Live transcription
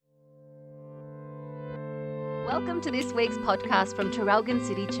Welcome to this week's podcast from Traralgon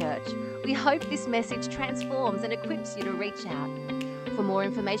City Church. We hope this message transforms and equips you to reach out. For more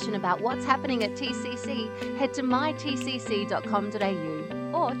information about what's happening at TCC, head to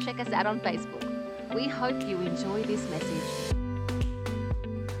mytcc.com.au or check us out on Facebook. We hope you enjoy this message.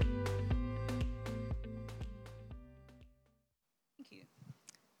 Thank you.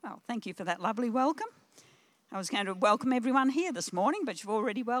 Well, thank you for that lovely welcome. I was going to welcome everyone here this morning, but you've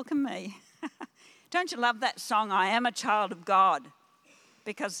already welcomed me. Don't you love that song, I Am a Child of God?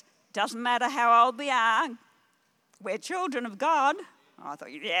 Because it doesn't matter how old we are, we're children of God. Oh, I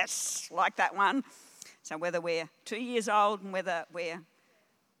thought, yes, like that one. So whether we're 2 years old and whether we're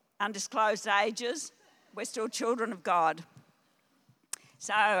undisclosed ages, we're still children of God.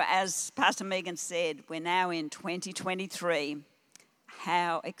 So as Pastor Megan said, we're now in 2023.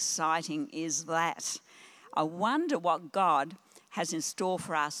 How exciting is that? I wonder what God has in store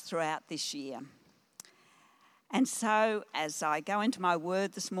for us throughout this year. And so as I go into my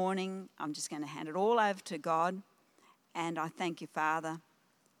word this morning, I'm just going to hand it all over to God. And I thank you, Father.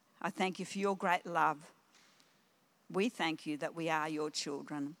 I thank you for your great love. We thank you that we are your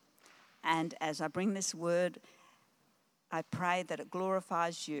children. And as I bring this word, I pray that it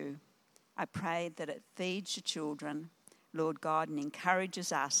glorifies you. I pray that it feeds your children, Lord God, and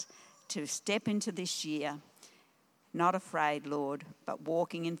encourages us to step into this year, not afraid, Lord, but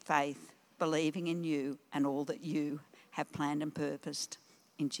walking in faith, believing in you and all that you have planned and purposed.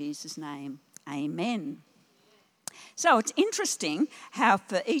 In Jesus' name, amen. So it's interesting how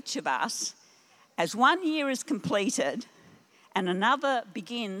for each of us, as 1 year is completed and another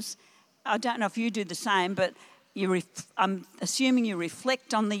begins, I don't know if you do the same, but I'm assuming you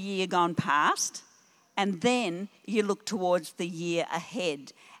reflect on the year gone past and then you look towards the year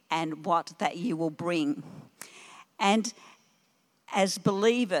ahead and what that year will bring. And as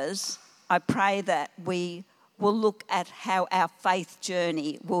believers, I pray that we will look at how our faith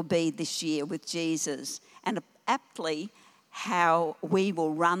journey will be this year with Jesus and aptly how we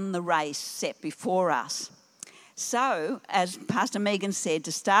will run the race set before us. So, as Pastor Megan said,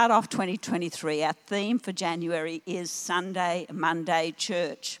 to start off 2023, our theme for January is Sunday, Monday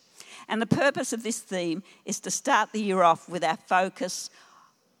Church. And the purpose of this theme is to start the year off with our focus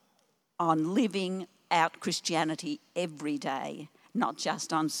on living out Christianity every day, not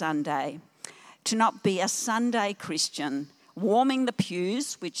just on Sunday. To not be a Sunday Christian, warming the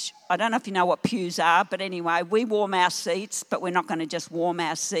pews, which I don't know if you know what pews are, but anyway, we warm our seats, but we're not going to just warm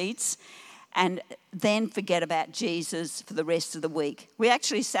our seats and then forget about Jesus for the rest of the week. We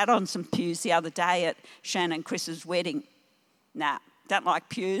actually sat on some pews the other day at Shannon and Chris's wedding. Nah, don't like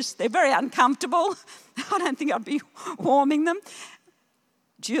pews. They're very uncomfortable. I don't think I'd be warming them.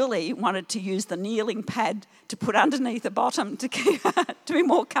 Julie wanted to use the kneeling pad to put underneath the bottom to be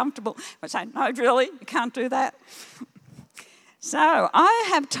more comfortable. I say, no, Julie, you can't do that. So I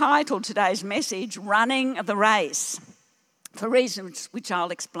have titled today's message, Running the Race, for reasons which I'll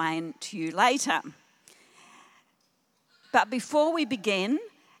explain to you later. But before we begin,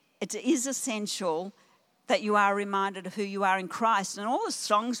 it is essential that you are reminded of who you are in Christ. And all the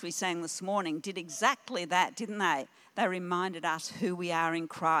songs we sang this morning did exactly that, didn't they? They reminded us who we are in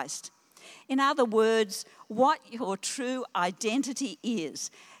Christ. In other words, what your true identity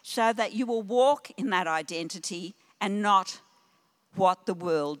is, so that you will walk in that identity and not what the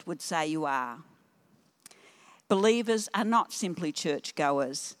world would say you are. Believers are not simply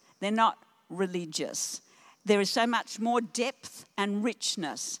churchgoers. They're not religious. There is so much more depth and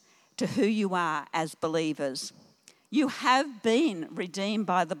richness to who you are as believers. You have been redeemed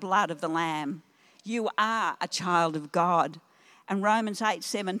by the blood of the Lamb. You are a child of God. And Romans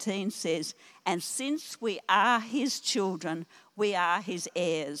 8:17 says, and since we are his children, we are his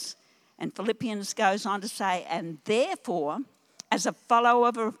heirs. And Philippians goes on to say, and therefore, as a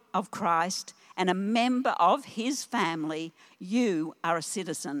follower of Christ and a member of his family, you are a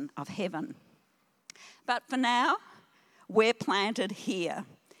citizen of heaven. But for now, we're planted here,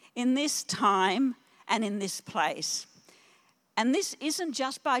 in this time and in this place. And this isn't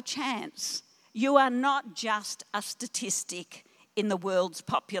just by chance. You are not just a statistic in the world's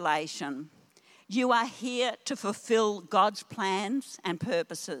population. You are here to fulfill God's plans and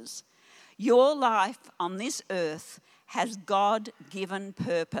purposes. Your life on this earth has God-given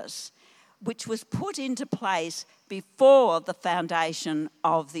purpose, which was put into place before the foundation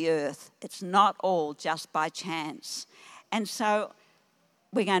of the earth. It's not all just by chance. And so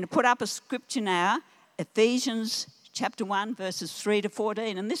we're going to put up a scripture now, Ephesians chapter 1, verses 3 to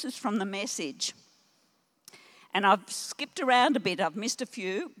 14, and this is from the Message. And I've skipped around a bit. I've missed a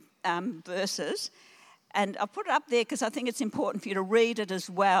few verses, and I've put it up there because I think it's important for you to read it as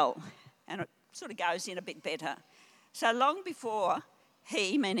well. And sort of goes in a bit better. So long before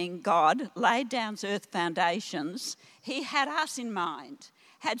he, meaning God, laid down earth's foundations, he had us in mind,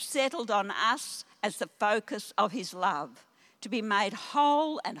 had settled on us as the focus of his love, to be made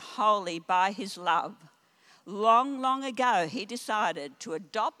whole and holy by his love. Long, long ago, he decided to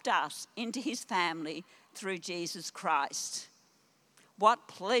adopt us into his family through Jesus Christ. What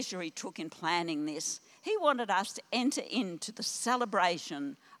pleasure he took in planning this. He wanted us to enter into the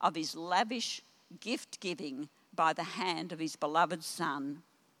celebration of his lavish gift-giving by the hand of his beloved Son.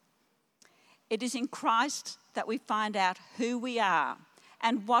 It is in Christ that we find out who we are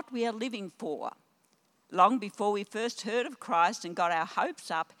and what we are living for. Long before we first heard of Christ and got our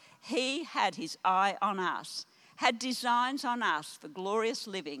hopes up, he had his eye on us, had designs on us for glorious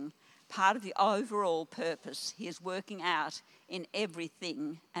living, part of the overall purpose he is working out in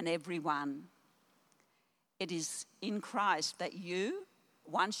everything and everyone. It is in Christ that you,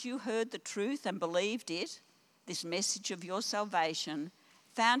 once you heard the truth and believed it, this message of your salvation,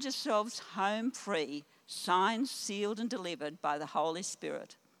 found yourselves home free, signed, sealed and delivered by the Holy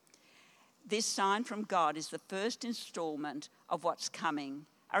Spirit. This sign from God is the first instalment of what's coming,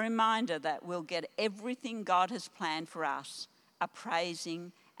 a reminder that we'll get everything God has planned for us, a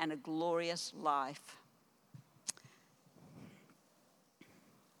praising and a glorious life.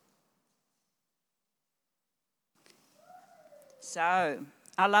 So,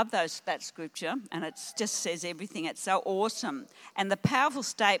 I love that scripture, and it just says everything. It's so awesome. And the powerful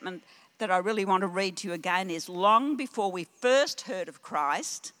statement that I really want to read to you again is, long before we first heard of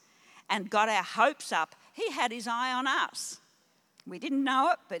Christ and got our hopes up, he had his eye on us. We didn't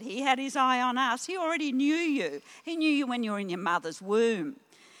know it, but he had his eye on us. He already knew you. He knew you when you were in your mother's womb.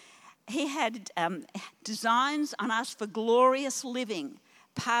 He had designs on us for glorious living,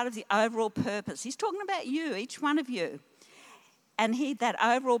 part of the overall purpose. He's talking about you, each one of you. And that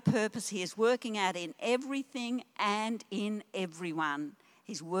overall purpose he is working out in everything and in everyone.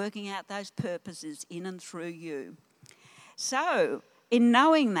 He's working out those purposes in and through you. So, in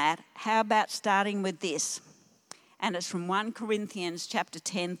knowing that, how about starting with this? And it's from 1 Corinthians chapter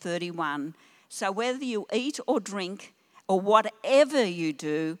 10:31. So whether you eat or drink or whatever you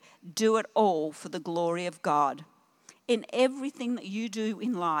do, do it all for the glory of God. In everything that you do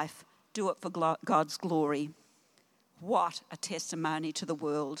in life, do it for God's glory. What a testimony to the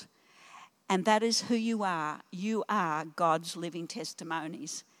world. And that is who you are. You are God's living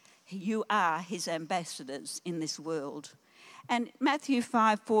testimonies. You are his ambassadors in this world. And Matthew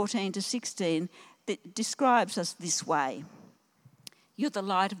 5:14-16 describes us this way. You're the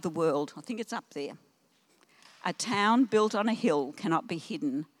light of the world. I think it's up there. A town built on a hill cannot be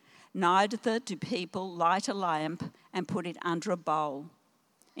hidden. Neither do people light a lamp and put it under a bowl.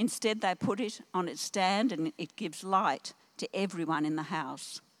 Instead, they put it on its stand and it gives light to everyone in the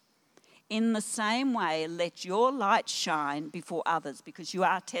house. In the same way, let your light shine before others, because you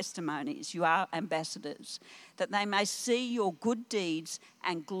are testimonies, you are ambassadors, that they may see your good deeds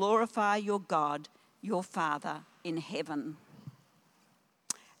and glorify your God, your Father in heaven.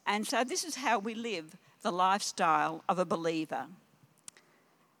 And so this is how we live the lifestyle of a believer.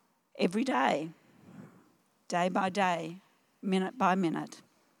 Every day, day by day, minute by minute.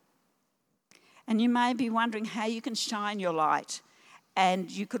 And you may be wondering how you can shine your light.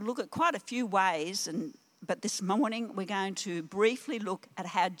 And you could look at quite a few ways, but this morning we're going to briefly look at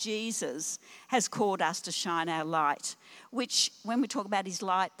how Jesus has called us to shine our light, which, when we talk about his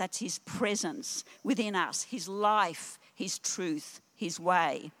light, that's his presence within us, his life, his truth, his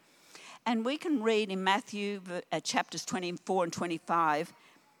way. And we can read in Matthew chapters 24 and 25,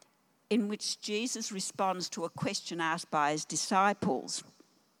 in which Jesus responds to a question asked by his disciples.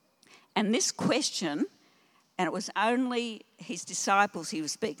 And this question, and it was only his disciples he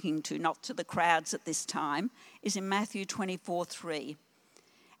was speaking to, not to the crowds at this time, is in Matthew 24:3.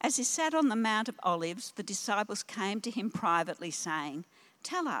 As he sat on the Mount of Olives, the disciples came to him privately, saying,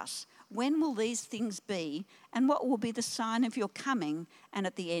 "Tell us, when will these things be, and what will be the sign of your coming and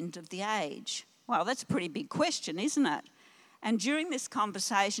at the end of the age?" Well, that's a pretty big question, isn't it? And during this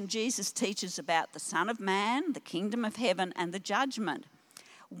conversation, Jesus teaches about the Son of Man, the kingdom of heaven, and the judgment.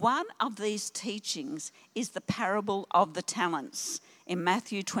 One of these teachings is the parable of the talents in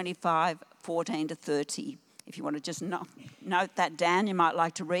Matthew 25:14-30. If you want to just note that down, you might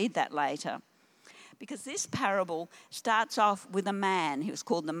like to read that later. Because this parable starts off with a man who was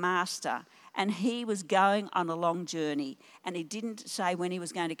called the Master, and he was going on a long journey, and he didn't say when he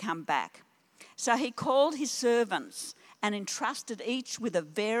was going to come back. So he called his servants and entrusted each with a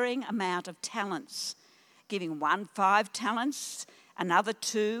varying amount of talents, giving one 5 talents, another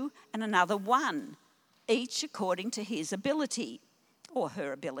 2, and another 1, each according to his ability or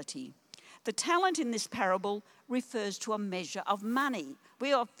her ability. The talent in this parable refers to a measure of money.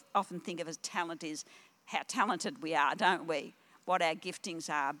 We often think of as talent is how talented we are, don't we? What our giftings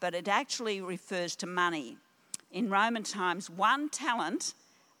are, but it actually refers to money. In Roman times, 1 talent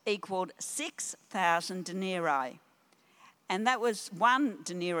equaled 6,000 denarii. And that was one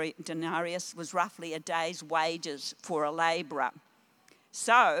denarius was roughly a day's wages for a labourer.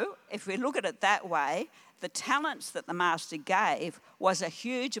 So, if we look at it that way, the talents that the master gave was a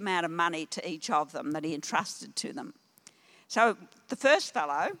huge amount of money to each of them that he entrusted to them. So, the first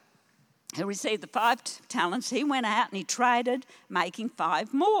fellow who received the 5 talents, he went out and he traded, making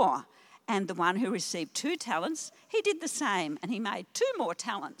 5 more. And the one who received 2 talents, he did the same, and he made 2 more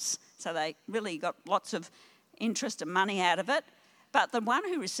talents. So they really got lots of interest and money out of it. But the one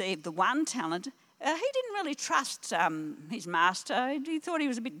who received the 1 talent, he didn't really trust his master. He thought he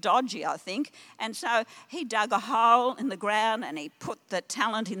was a bit dodgy, I think. And so he dug a hole in the ground and he put the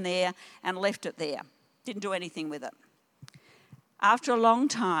talent in there and left it there. Didn't do anything with it. After a long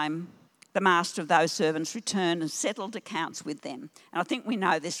time, the master of those servants returned and settled accounts with them. And I think we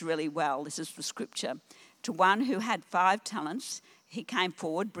know this really well. This is the scripture. To one who had 5 talents, he came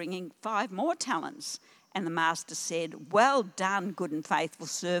forward bringing 5 more talents. And the master said, "Well done, good and faithful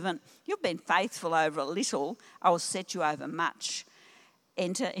servant. You've been faithful over a little. I will set you over much.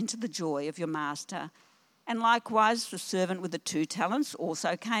 Enter into the joy of your master." And likewise, the servant with the 2 talents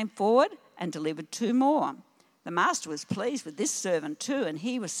also came forward and delivered 2 more. The master was pleased with this servant too, and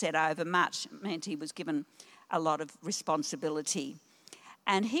he was set over much. It meant he was given a lot of responsibility.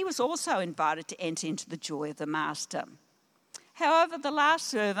 And he was also invited to enter into the joy of the master. However, the last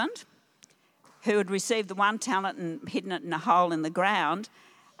servant, who had received the 1 talent and hidden it in a hole in the ground,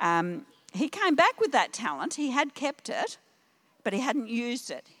 he came back with that talent. He had kept it, but he hadn't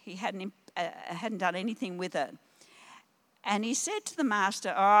used it. He hadn't done anything with it. And he said to the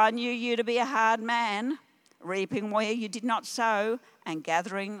master, "Oh, I knew you to be a hard man, reaping where you did not sow and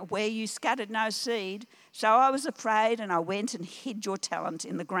gathering where you scattered no seed. So I was afraid and I went and hid your talent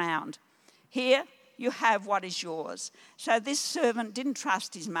in the ground. Here you have what is yours." So this servant didn't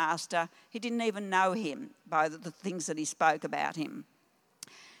trust his master. He didn't even know him by the things that he spoke about him.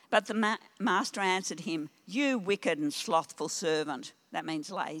 But the master answered him, "You wicked and slothful servant." That means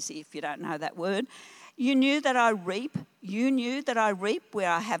lazy, if you don't know that word. You knew that I reap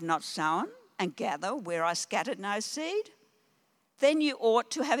where I have not sown, and gather where I scattered no seed? Then you ought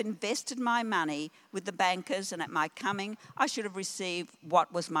to have invested my money with the bankers, and at my coming I should have received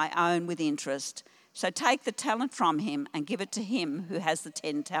what was my own with interest. So take the talent from him and give it to him who has the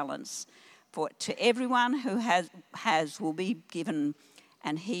 10 talents. For to everyone who has will be given,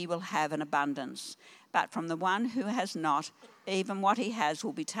 and he will have an abundance. But from the one who has not, even what he has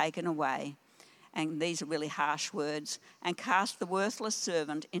will be taken away. And these are really harsh words. And cast the worthless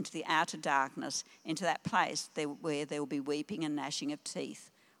servant into the outer darkness, into that place where there will be weeping and gnashing of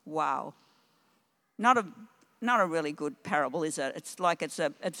teeth. Wow. Not a really good parable, is it? It's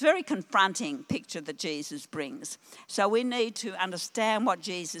a very confronting picture that Jesus brings. So we need to understand what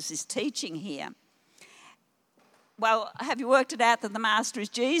Jesus is teaching here. Well, have you worked it out that the master is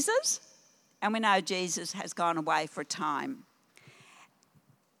Jesus? And we know Jesus has gone away for a time.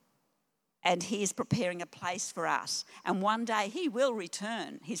 And he is preparing a place for us. And one day he will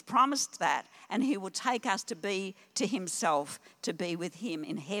return. He's promised that. And he will take us to be to himself, to be with him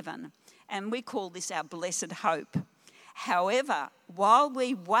in heaven. And we call this our blessed hope. However, while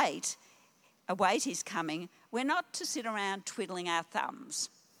we await his coming, we're not to sit around twiddling our thumbs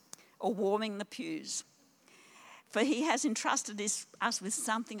or warming the pews. For he has entrusted us with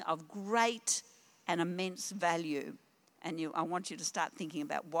something of great and immense value. And I want you to start thinking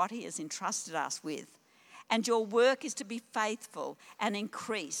about what he has entrusted us with. And your work is to be faithful and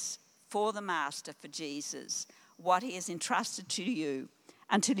increase for the Master, for Jesus, what he has entrusted to you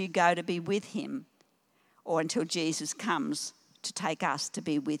until you go to be with him, or until Jesus comes to take us to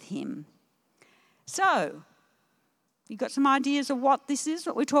be with him. So, you got some ideas of what this is,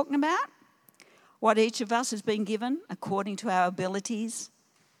 what we're talking about? What each of us has been given according to our abilities,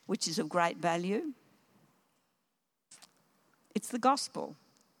 which is of great value. It's the gospel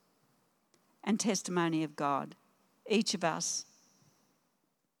and testimony of God. Each of us,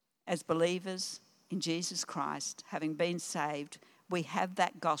 as believers in Jesus Christ, having been saved, we have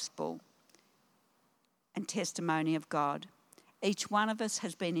that gospel and testimony of God. Each one of us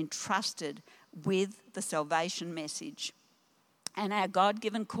has been entrusted with the salvation message. And our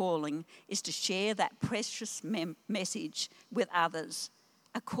God-given calling is to share that precious message with others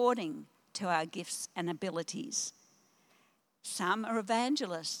according to our gifts and abilities. Some are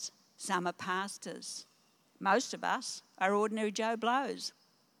evangelists, some are pastors. Most of us are ordinary Joe Blows.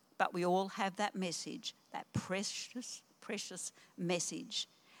 But we all have that message, that precious, precious message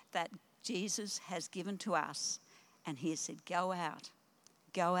that Jesus has given to us. And he has said, go out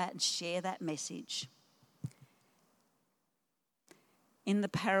and share that message. In the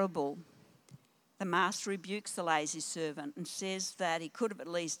parable, the master rebukes the lazy servant and says that he could have at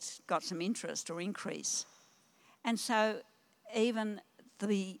least got some interest or increase. And so even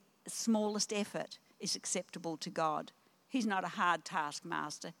the smallest effort is acceptable to God. He's not a hard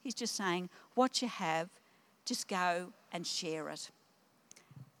taskmaster. He's just saying, what you have, just go and share it.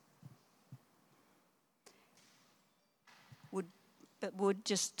 Would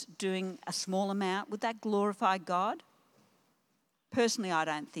just doing a small amount, would that glorify God? Personally, I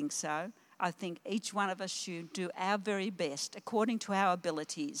don't think so. I think each one of us should do our very best according to our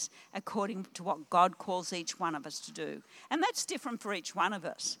abilities, according to what God calls each one of us to do. And that's different for each one of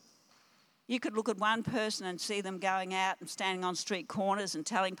us. You could look at one person and see them going out and standing on street corners and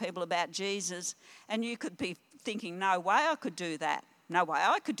telling people about Jesus, and you could be thinking, no way I could do that. No way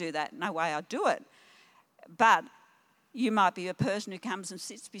I could do that. No way I'd do it. But you might be a person who comes and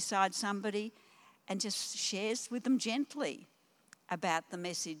sits beside somebody and just shares with them gently about the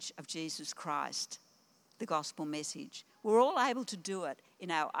message of Jesus Christ, the gospel message. We're all able to do it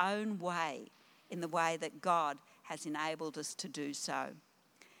in our own way, in the way that God has enabled us to do so.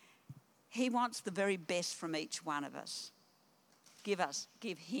 He wants the very best from each one of us. Give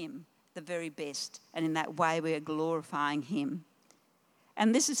him the very best, and in that way we are glorifying him.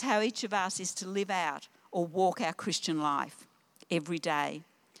 And this is how each of us is to live out or walk our Christian life every day.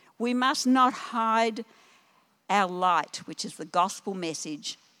 We must not hide our light, which is the gospel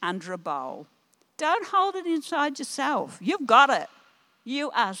message, under a bowl. Don't hold it inside yourself. You've got it.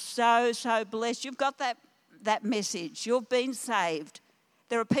 You are so, so blessed. You've got that message. You've been saved.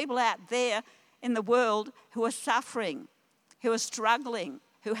 There are people out there in the world who are suffering, who are struggling,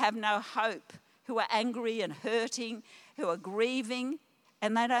 who have no hope, who are angry and hurting, who are grieving,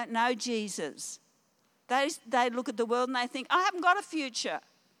 and they don't know Jesus. They look at the world and they think, I haven't got a future.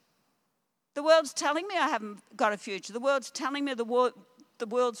 The world's telling me I haven't got a future. The world's telling me the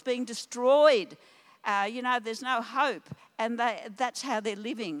world's being destroyed. There's no hope. And that's how they're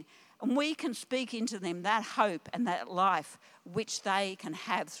living. And we can speak into them that hope and that life which they can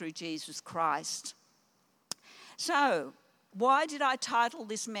have through Jesus Christ. So, why did I title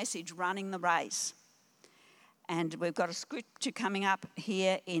this message, Running the Race? And we've got a scripture coming up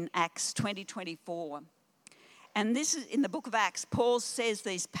here in Acts 20:24. And this is in the book of Acts. Paul says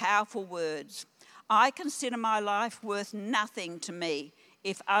these powerful words, I consider my life worth nothing to me,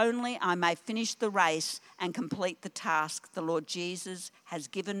 if only I may finish the race and complete the task the Lord Jesus has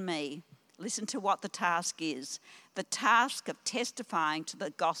given me. Listen to what the task is. The task of testifying to the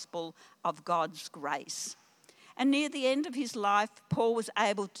gospel of God's grace. And near the end of his life, Paul was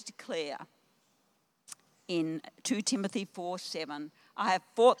able to declare in 2 Timothy 4:7, I have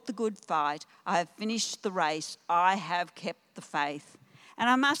fought the good fight, I have finished the race, I have kept the faith. And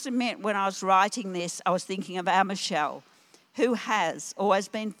I must admit, when I was writing this, I was thinking of our Michelle, who has always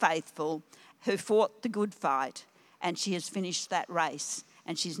been faithful, who fought the good fight, and she has finished that race,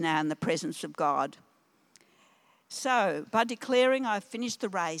 and she's now in the presence of God. So, by declaring I've finished the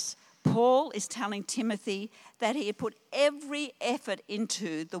race, Paul is telling Timothy that he had put every effort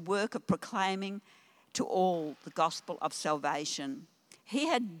into the work of proclaiming to all the gospel of salvation. He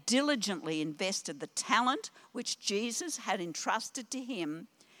had diligently invested the talent which Jesus had entrusted to him.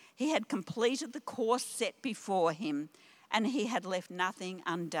 He had completed the course set before him, and he had left nothing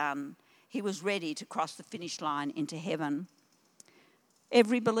undone. He was ready to cross the finish line into heaven.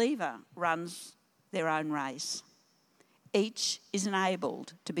 Every believer runs their own race. Each is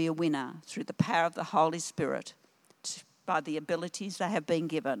enabled to be a winner through the power of the Holy Spirit by the abilities they have been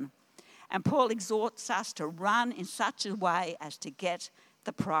given. And Paul exhorts us to run in such a way as to get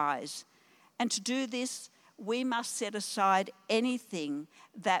the prize. And to do this, we must set aside anything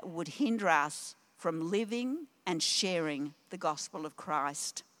that would hinder us from living and sharing the gospel of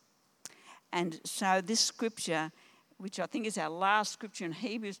Christ. And so this scripture, which I think is our last scripture in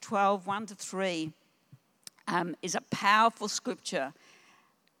Hebrews 12, 1-3, is a powerful scripture.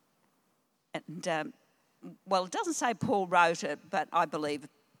 And, it doesn't say Paul wrote it, but I believe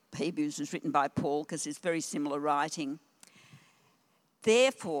Hebrews was written by Paul because it's very similar writing.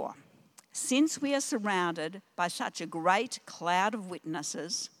 Therefore, since we are surrounded by such a great cloud of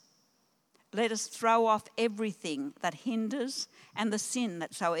witnesses, let us throw off everything that hinders and the sin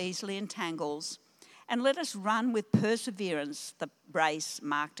that so easily entangles, and let us run with perseverance the race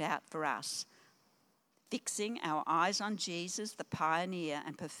marked out for us, fixing our eyes on Jesus, the pioneer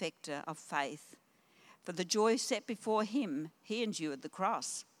and perfecter of faith. For the joy set before him, he endured the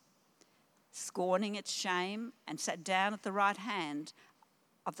cross, scorning its shame, and sat down at the right hand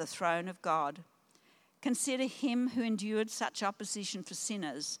of the throne of God. Consider him who endured such opposition for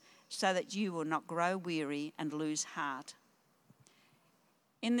sinners, so that you will not grow weary and lose heart.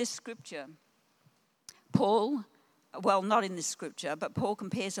 In this scripture, Paul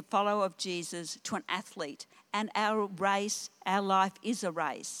compares a follower of Jesus to an athlete, and our life is a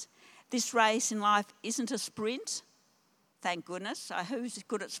race. This race in life isn't a sprint. Thank goodness. Who's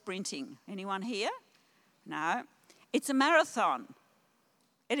good at sprinting? Anyone here? No. It's a marathon.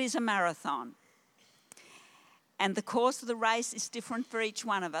 It is a marathon. And the course of the race is different for each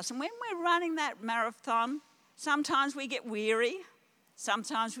one of us. And when we're running that marathon, sometimes we get weary.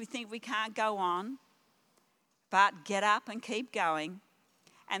 Sometimes we think we can't go on. But get up and keep going.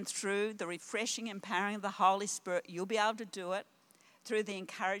 And through the refreshing empowering of the Holy Spirit, you'll be able to do it. Through the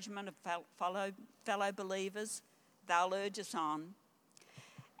encouragement of fellow believers, they'll urge us on.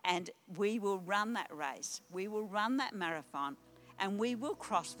 And we will run that race. We will run that marathon. And we will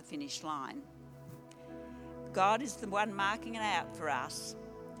cross the finish line. God is the one marking it out for us.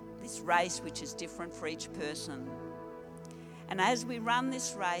 This race which is different for each person. And as we run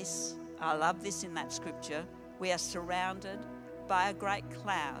this race, I love this in that scripture, we are surrounded by a great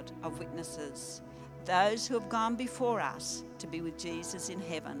cloud of witnesses, those who have gone before us to be with Jesus in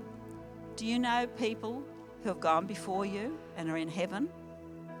heaven. Do you know people who have gone before you and are in heaven?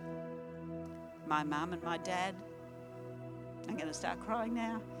 My mum and my dad. I'm going to start crying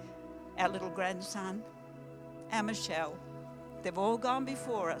now. Our little grandson, our Michelle. They've all gone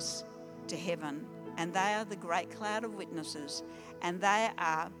before us to heaven, and they are the great cloud of witnesses, and they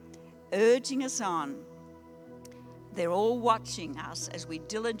are urging us on. They're all watching us as we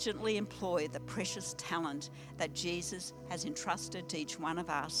diligently employ the precious talent that Jesus has entrusted to each one of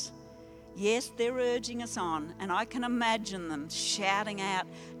us. Yes, they're urging us on, and I can imagine them shouting out,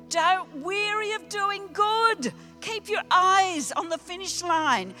 "Don't weary of doing good. Keep your eyes on the finish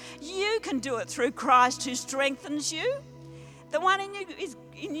line. You can do it through Christ who strengthens you. The one in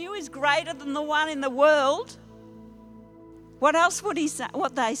you is greater than the one in the world." What else would he say?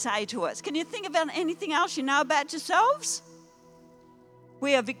 What they say to us? Can you think about anything else you know about yourselves?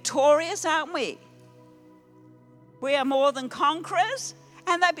 We are victorious, aren't we? We are more than conquerors.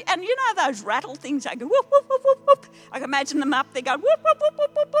 And you know those rattle things, they go whoop, whoop, whoop, whoop, whoop. I can imagine them up there going whoop, whoop, whoop,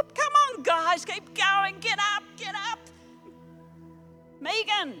 whoop, whoop, whoop. Come on, guys, keep going, get up, get up.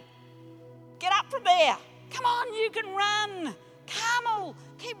 Megan, get up from there. Come on, you can run. Carmel,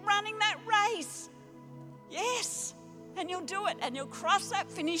 keep running that race. Yes, and you'll do it, and you'll cross that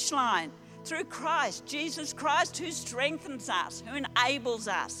finish line through Christ, Jesus Christ, who strengthens us, who enables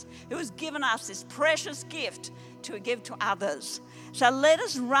us, who has given us this precious gift to give to others. So let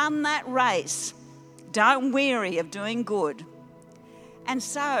us run that race. Don't weary of doing good. And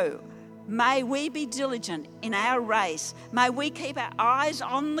so may we be diligent in our race. May we keep our eyes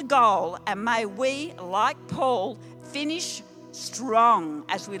on the goal, and may we, like Paul, finish strong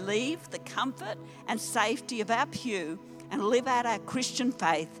as we leave the comfort and safety of our pew and live out our Christian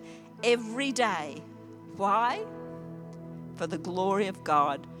faith every day. Why? For the glory of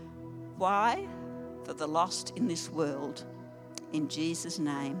God. Why? For the lost in this world. In Jesus'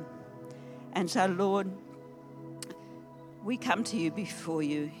 name. And so, Lord, we come to you before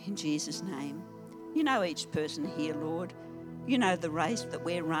you in Jesus' name. You know each person here, Lord. You know the race that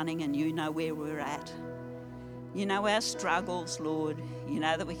we're running, and you know where we're at. You know our struggles, Lord. You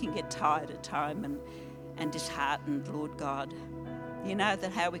know that we can get tired at times and disheartened, Lord God. You know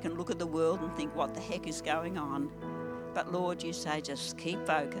that how we can look at the world and think, what the heck is going on? But Lord, you say just keep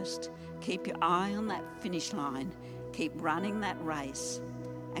focused. Keep your eye on that finish line. Keep running that race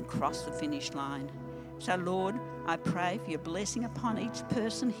and cross the finish line. So Lord, I pray for your blessing upon each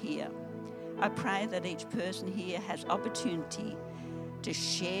person here. I pray that each person here has opportunity to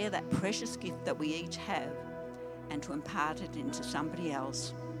share that precious gift that we each have and to impart it into somebody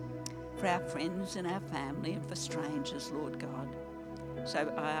else, for our friends and our family and for strangers, Lord God.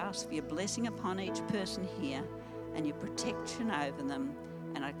 So I ask for your blessing upon each person here and your protection over them,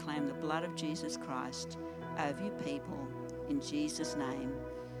 and I claim the blood of Jesus Christ over your people. In Jesus' name,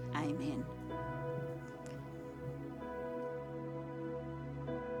 amen.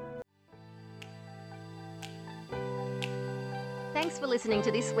 Thanks for listening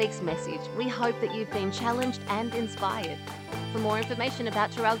to this week's message. We hope that you've been challenged and inspired. For more information about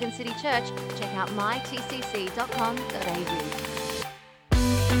Traralgon City Church, check out mytcc.com.au.